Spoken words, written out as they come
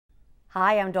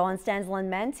Hi, I'm Dawn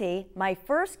Stensland-Menti. My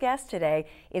first guest today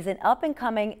is an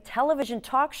up-and-coming television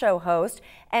talk show host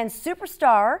and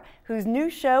superstar whose new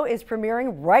show is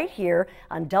premiering right here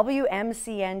on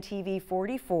WMCN TV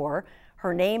 44.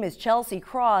 Her name is Chelsea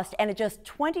Krost, and at just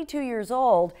 22 years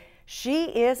old, she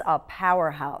is a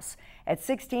powerhouse. At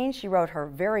 16, she wrote her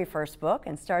very first book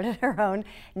and started her own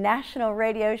national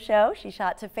radio show. She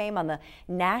shot to fame on the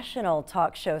national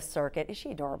talk show circuit. Is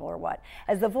she adorable or what?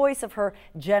 As the voice of her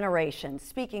generation,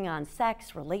 speaking on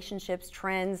sex, relationships,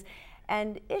 trends,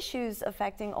 and issues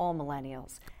affecting all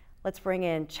millennials. Let's bring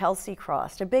in Chelsea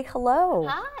Krost. A big hello.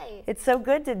 Hi. It's so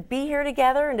good to be here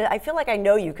together, and I feel like I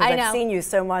know you because I've seen you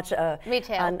so much Me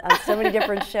too. on so many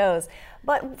different shows.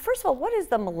 But first of all, what is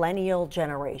the millennial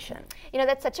generation? You know,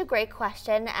 that's such a great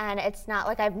question, and it's not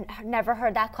like I've never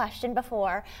heard that question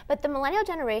before. But the millennial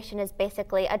generation is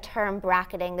basically a term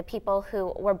bracketing the people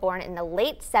who were born in the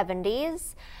late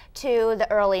 70s to the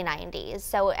early 90s.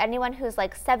 So anyone who's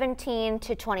like 17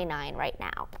 to 29 right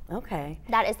now. Okay.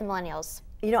 That is the millennials.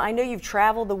 You know, I know you've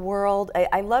traveled the world.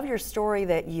 I love your story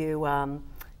that you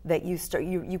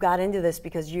got into this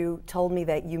because you told me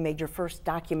that you made your first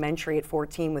documentary at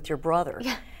 14 with your brother,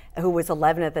 who was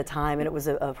 11 at the time, and it was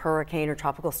a hurricane or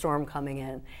tropical storm coming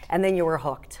in, and then you were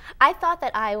hooked. I thought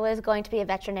that I was going to be a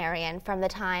veterinarian from the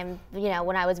time, you know,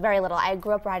 when I was very little. I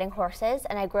grew up riding horses,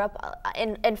 and I grew up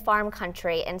in farm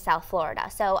country in South Florida.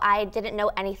 So I didn't know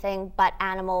anything but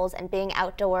animals and being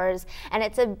outdoors, and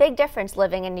it's a big difference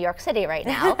living in New York City right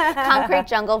now, concrete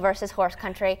jungle versus horse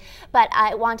country. But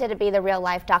I wanted to be the real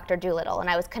life Dr. Dolittle, and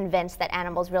I was convinced that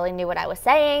animals really knew what I was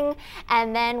saying.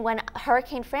 And then when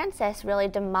Hurricane Francis really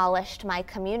demolished my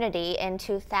community in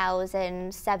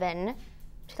 2007,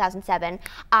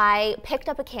 I picked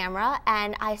up a camera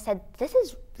and I said,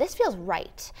 this feels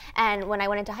right. And when I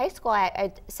went into high school,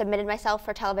 I submitted myself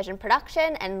for television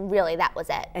production, and really that was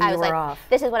it. And I was like, off.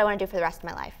 This is what I want to do for the rest of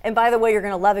my life. And by the way, you're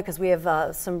going to love it because we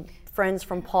have some friends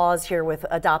from Paws here with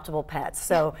adoptable pets.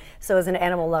 So as an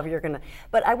animal lover, you're going to.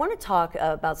 But I want to talk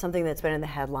about something that's been in the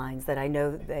headlines that I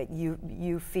know that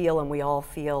you feel and we all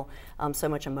feel so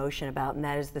much emotion about, and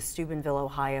that is the Steubenville,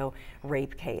 Ohio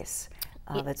rape case.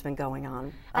 That's been going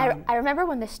on. I remember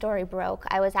when this story broke,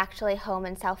 I was actually home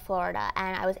in South Florida,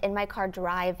 and I was in my car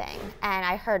driving, and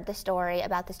I heard the story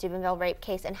about the Steubenville rape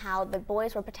case and how the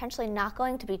boys were potentially not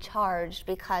going to be charged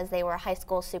because they were high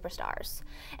school superstars,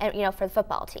 and you know, for the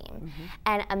football team. Mm-hmm.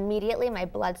 And immediately my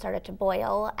blood started to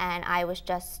boil, and I was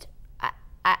just,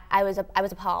 I was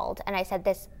appalled, and I said,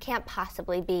 this can't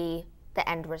possibly be the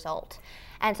end result.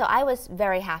 And so I was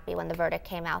very happy when the verdict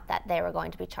came out that they were going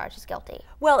to be charged as guilty.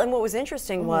 Well, and what was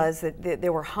interesting was that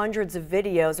there were hundreds of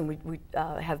videos, and we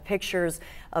have pictures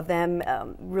of them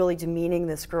really demeaning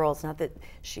this girl. It's not that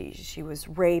she was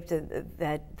raped,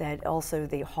 that also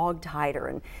they hog-tied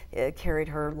her and carried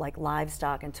her like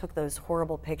livestock and took those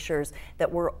horrible pictures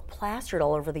that were plastered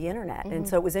all over the internet. And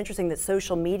so it was interesting that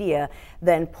social media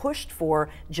then pushed for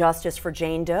justice for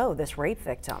Jane Doe, this rape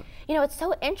victim. You know, it's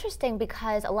so interesting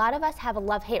because a lot of us have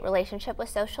a love-hate relationship with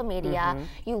social media.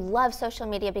 You love social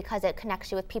media because it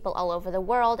connects you with people all over the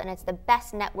world, and it's the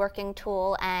best networking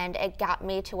tool, and it got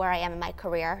me to where I am in my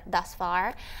career thus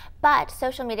far. But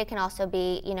social media can also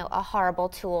be, you know, a horrible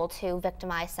tool to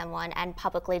victimize someone and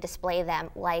publicly display them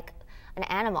like an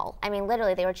animal. I mean,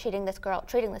 literally, they were treating this girl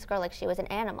like she was an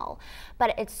animal.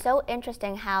 But it's so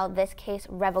interesting how this case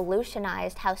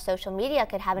revolutionized how social media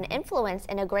could have an influence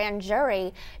in a grand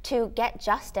jury to get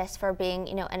justice for being,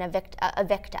 you know, a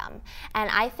victim. And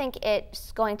I think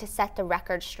it's going to set the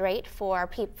record straight for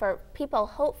people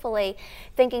hopefully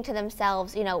thinking to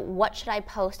themselves, you know, what should I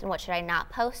post and what should I not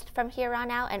post from here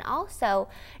on out? And also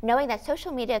knowing that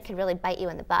social media can really bite you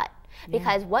in the butt.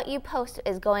 Because what you post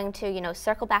is going to, you know,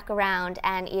 circle back around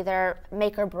and either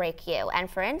make or break you. And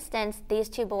for instance, these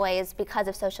two boys, because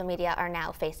of social media, are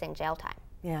now facing jail time.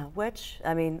 Yeah, which,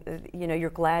 I mean, you know, you're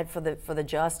glad for the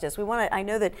justice. We want to. I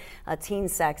know that teen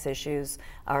sex issues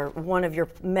are one of your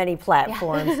many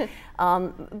platforms,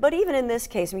 but even in this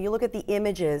case, when you look at the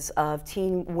images of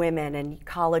teen women and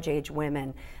college-age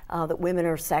women, that women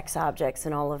are sex objects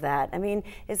and all of that. I mean,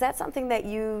 is that something that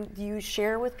you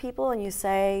share with people and you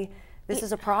say, this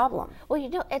is a problem? Well, you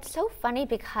know, it's so funny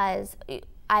because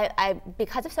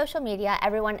because of social media,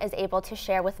 everyone is able to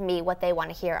share with me what they want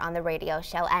to hear on the radio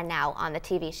show and now on the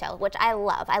TV show, which I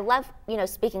love. I love, you know,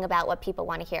 speaking about what people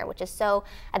want to hear, which is so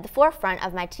at the forefront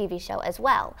of my TV show as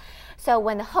well. So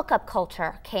when the hookup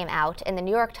culture came out in the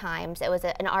New York Times, it was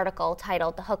an article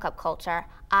titled "The Hookup Culture."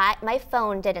 my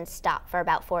phone didn't stop for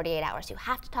about 48 hours. You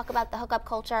have to talk about the hookup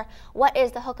culture. What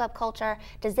is the hookup culture?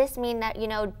 Does this mean that, you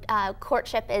know,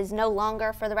 courtship is no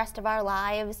longer for the rest of our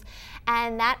lives?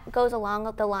 And that goes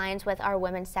along the lines with our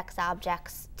women's sex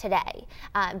objects today,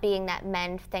 being that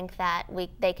men think that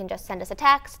they can just send us a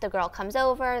text, the girl comes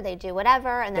over, they do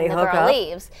whatever, and then the girl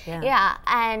leaves. Yeah,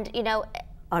 and, you know,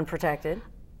 unprotected.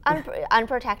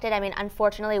 Unprotected. I mean,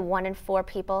 unfortunately, 1 in 4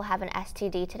 people have an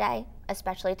STD today,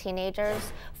 especially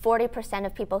teenagers. 40%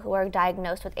 of people who are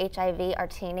diagnosed with HIV are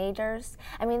teenagers.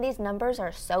 I mean, these numbers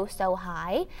are so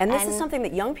high. And this is something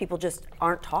that young people just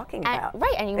aren't talking about.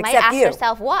 Right, and you might ask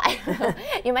yourself why.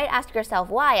 You might ask yourself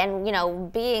why, and you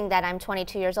know, being that I'm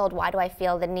 22 years old, why do I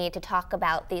feel the need to talk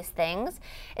about these things?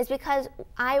 Is because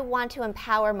I want to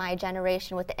empower my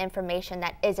generation with the information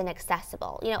that isn't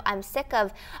accessible. You know, I'm sick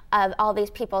of all these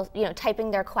people, you know,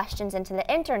 typing their questions into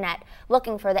the internet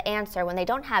looking for the answer when they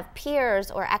don't have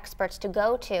peers or experts to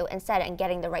go to instead and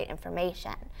getting the right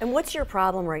information. And what's your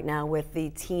problem right now with the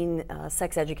teen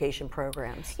sex education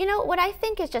programs? You know, what I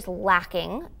think is just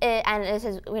lacking, and this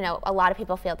is, you know, a lot of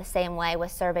people feel the same way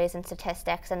with surveys and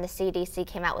statistics, and the CDC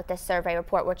came out with this survey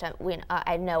report, which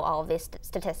I know all of these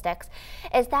statistics,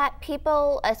 is that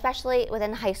people, especially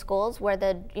within high schools where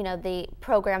the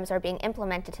programs are being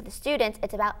implemented to the students,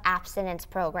 it's about abstinence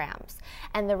programs.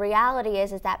 And the reality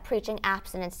is that preaching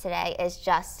abstinence today is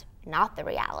just not the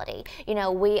reality. You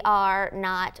know, we are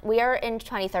in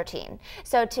 2013.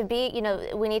 So to be, you know,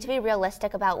 we need to be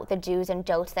realistic about the do's and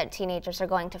don'ts that teenagers are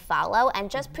going to follow,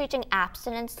 and just preaching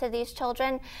abstinence to these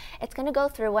children, it's going to go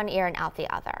through one ear and out the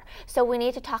other. So we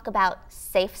need to talk about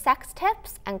safe sex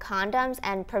tips and condoms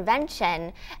and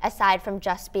prevention aside from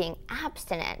just being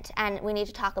abstinent. And we need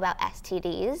to talk about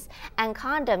STDs and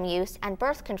condom use and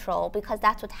birth control, because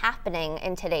that's what's happening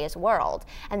in today's world,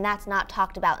 and that's not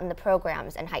talked about in the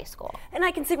programs in high school. And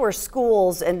I can see where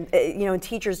schools and and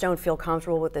teachers don't feel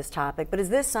comfortable with this topic. But is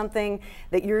this something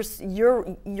that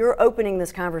you're opening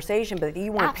this conversation, but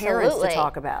you want parents to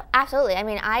talk about? Absolutely. I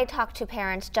mean, I talk to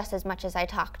parents just as much as I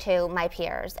talk to my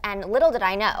peers. And little did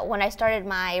I know, when I started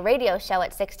my radio show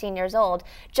at 16 years old,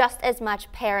 just as much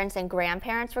parents and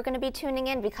grandparents were going to be tuning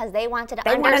in, because they wanted to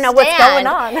understand. They want to know what's going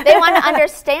on. They want to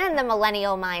understand the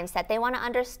millennial mindset. They want to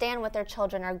understand what their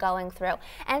children are going through.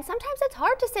 And sometimes it's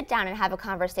hard to sit down and have a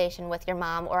conversation with your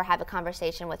mom or have a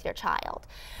conversation with your child.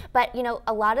 But you know,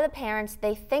 a lot of the parents,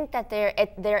 they think that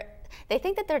they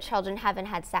think that their children haven't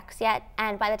had sex yet,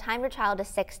 and by the time your child is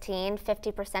 16,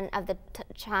 50% of the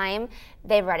time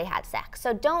they've already had sex.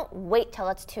 So don't wait till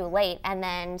it's too late and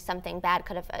then something bad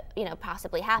could have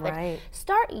possibly happened. Right.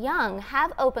 Start young,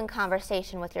 have open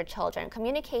conversation with your children.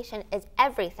 Communication is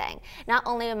everything, not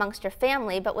only amongst your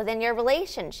family but within your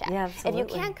relationship. Yeah, absolutely. If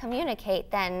you can't communicate,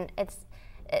 then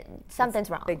something's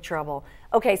wrong. Big trouble.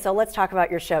 Okay, so let's talk about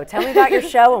your show. Tell me about your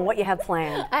show and what you have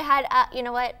planned. I had, you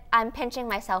know what, I'm pinching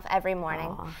myself every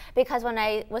morning. Because when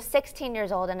I was 16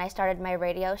 years old and I started my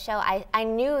radio show, I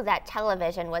knew that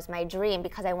television was my dream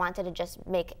because I wanted to just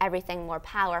make everything more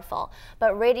powerful.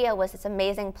 But radio was this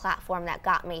amazing platform that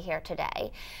got me here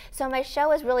today. So my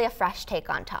show is really a fresh take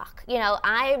on talk. You know,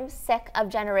 I'm sick of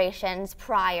generations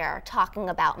prior talking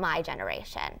about my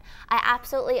generation. I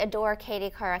absolutely adore Katie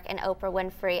Couric and Oprah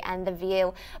Winfrey and The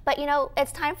View, but you know,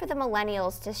 it's time for the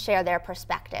millennials to share their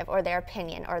perspective or their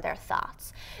opinion or their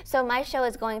thoughts. So my show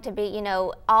is going to be, you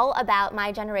know, all about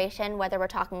my generation, whether we're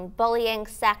talking bullying,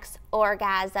 sex,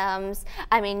 orgasms,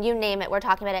 I mean, you name it, we're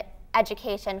talking about it.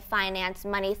 Education, finance,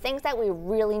 money, things that we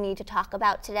really need to talk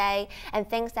about today, and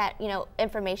things that, you know,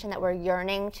 information that we're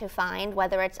yearning to find,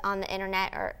 whether it's on the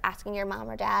internet or asking your mom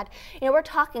or dad. You know, we're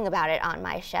talking about it on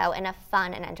my show in a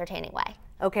fun and entertaining way.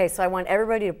 Okay, so I want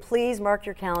everybody to please mark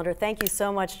your calendar. Thank you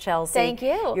so much, Chelsea. Thank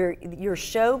you. Your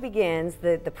show begins,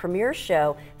 the premiere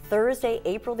show, Thursday,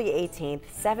 April the 18th,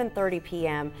 7:30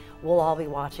 p.m. We'll all be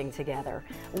watching together.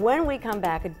 When we come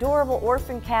back, adorable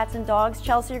orphan cats and dogs,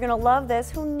 Chelsea, you're going to love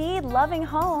this, who need loving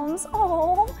homes.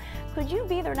 Oh, could you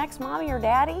be their next mommy or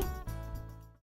daddy?